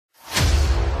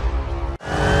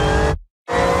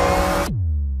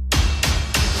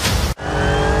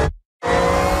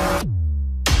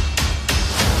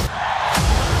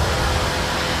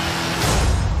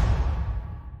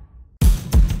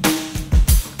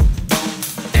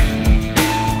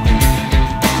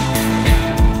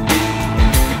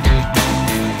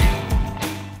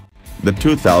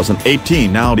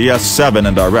2018 Audi S7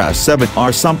 and RS7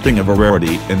 are something of a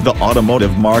rarity in the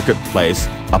automotive marketplace,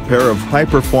 a pair of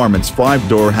high-performance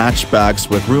 5-door hatchbacks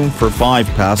with room for 5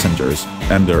 passengers,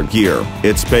 and their gear.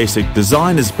 Its basic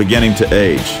design is beginning to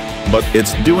age, but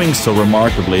it's doing so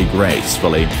remarkably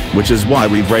gracefully, which is why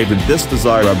we've rated this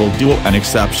desirable duo an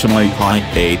exceptionally high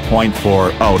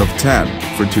 8.4 out of 10.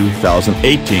 For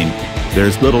 2018,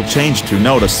 there's little change to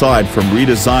note aside from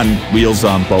redesigned wheels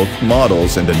on both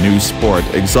models and a new sport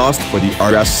exhaust for the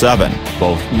RS7.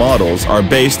 Both models are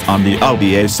based on the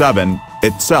Audi A7,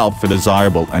 itself a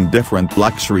desirable and different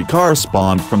luxury car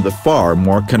spawned from the far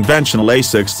more conventional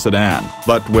A6 sedan,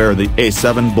 but where the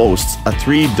A7 boasts a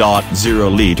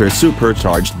 3.0-liter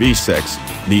supercharged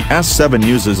V6, the S7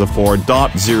 uses a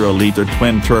 4.0-liter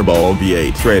twin-turbo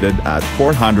V8 rated at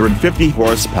 450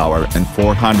 horsepower and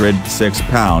 406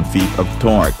 pound-feet of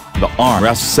torque. The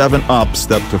RS7 ups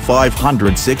that to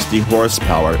 560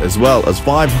 horsepower as well as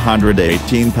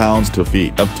 518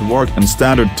 pounds-feet of torque and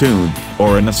standard tuned,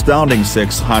 or an astounding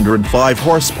 605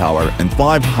 horsepower and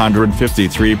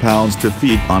 553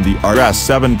 pounds-feet on the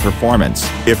RS7 Performance.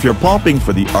 If you're popping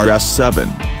for the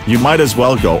RS7, you might as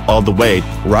well go all the way,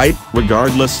 right?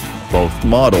 Regardless, both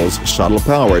models shuttle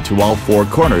power to all 4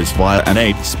 corners via an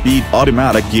 8-speed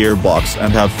automatic gearbox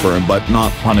and have firm but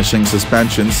not punishing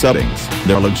suspension settings.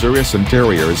 Their luxurious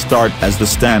interiors start as the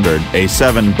standard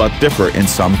A7 but differ in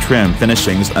some trim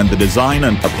finishings and the design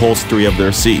and upholstery of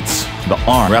their seats. The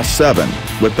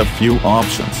RS7, with a few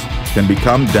options, can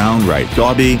become downright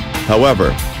gaudy,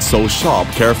 however, so shop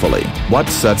carefully. What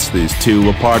sets these two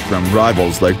apart from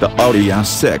rivals like the Audi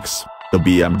S6, the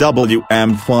BMW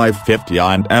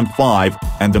M550i and M5,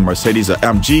 and the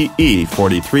Mercedes-AMG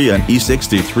E43 and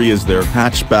E63 is their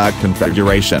hatchback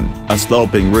configuration. A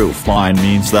sloping roof line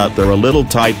means that they're a little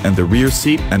tight in the rear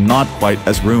seat and not quite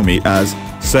as roomy as,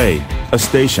 say, a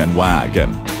station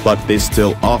wagon, but they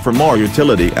still offer more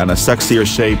utility and a sexier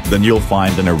shape than you'll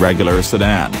find in a regular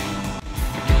sedan.